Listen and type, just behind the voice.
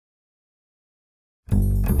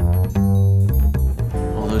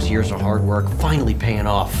All those years of hard work finally paying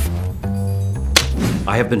off.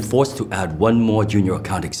 I have been forced to add one more junior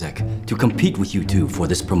account exec to compete with you two for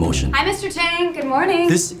this promotion. Hi, Mr. Tang. Good morning.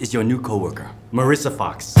 This is your new coworker, Marissa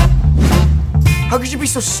Fox. How could you be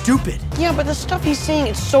so stupid? Yeah, but the stuff he's saying,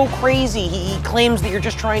 it's so crazy. He claims that you're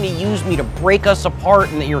just trying to use me to break us apart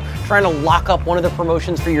and that you're trying to lock up one of the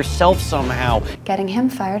promotions for yourself somehow. Getting him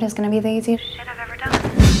fired is gonna be the easiest shit I've ever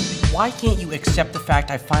done. Why can't you accept the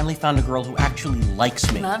fact I finally found a girl who actually likes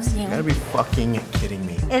me? Loves you. You gotta be fucking kidding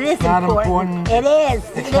me. It is Not important. important. It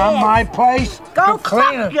is. It's not my place. Go clean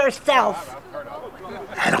fuck it. yourself.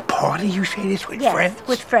 At a party, you say this with Yes, friends?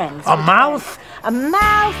 with friends. A mouth? A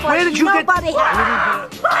mouth Where like did you nobody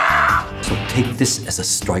has. So take this as a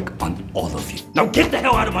strike on all of you. Now get the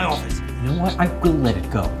hell out of my office! You know what? I will let it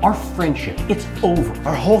go. Our friendship, it's over.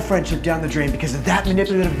 Our whole friendship down the drain because of that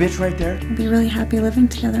manipulative bitch right there. We'd be really happy living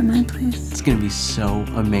together at my place. It's gonna be so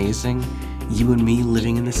amazing. You and me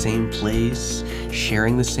living in the same place,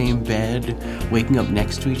 sharing the same bed, waking up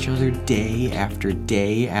next to each other day after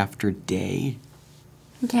day after day.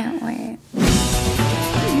 Can't wait.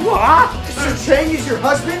 What? Mr. Chang is your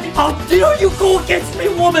husband? How dare you go against me,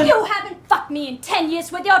 woman! You haven't fucked me in 10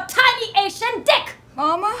 years with your tiny Asian dick!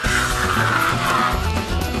 Mama?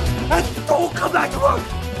 And don't come back to work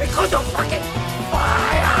because you're fucking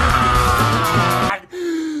fired!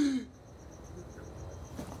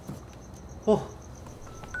 Oh.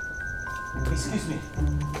 Excuse me.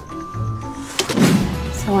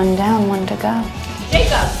 So one down, one to go.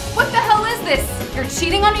 Jacob, what the hell is this? You're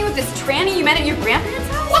cheating on me with this tranny you met at your grandparents'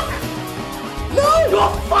 house? What? No! You're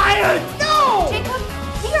fired! No! Jacob,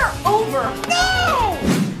 we are over. No!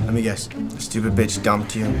 Let me guess. The stupid bitch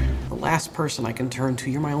dumped you. The last person I can turn to,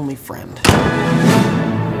 you're my only friend.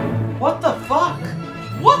 What the fuck?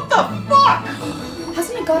 What the fuck?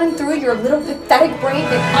 Hasn't it gotten through your little pathetic brain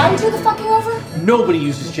that I'm too the fucking over? Nobody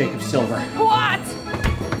uses Jacob Silver. What?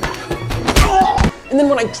 And then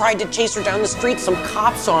when I tried to chase her down the street, some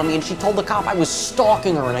cop saw me and she told the cop I was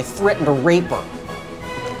stalking her and I threatened to rape her.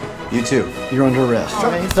 You too. You're under arrest.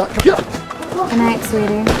 Good night,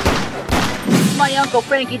 sweetie. My Uncle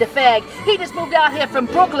Frankie the Fag. He just moved out here from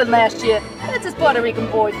Brooklyn last year. That's his Puerto Rican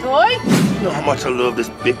boy toy. You know how much I love this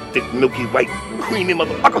big, thick, milky, white, creamy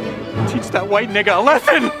motherfucker? Teach that white nigga a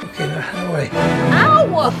lesson! Okay, now, how do I...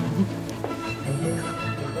 Ow!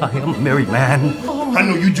 I am a married man. I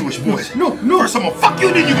know you Jewish boys. No. First I'm gonna fuck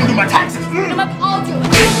you, then you gonna do my taxes. I'll do it.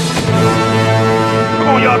 Come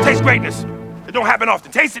on, y'all, taste greatness. It don't happen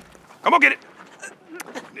often. Taste it. Come on, get it.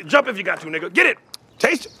 Jump if you got to, nigga. Get it.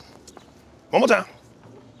 Taste it. One more time.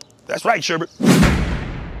 That's right, Sherbert.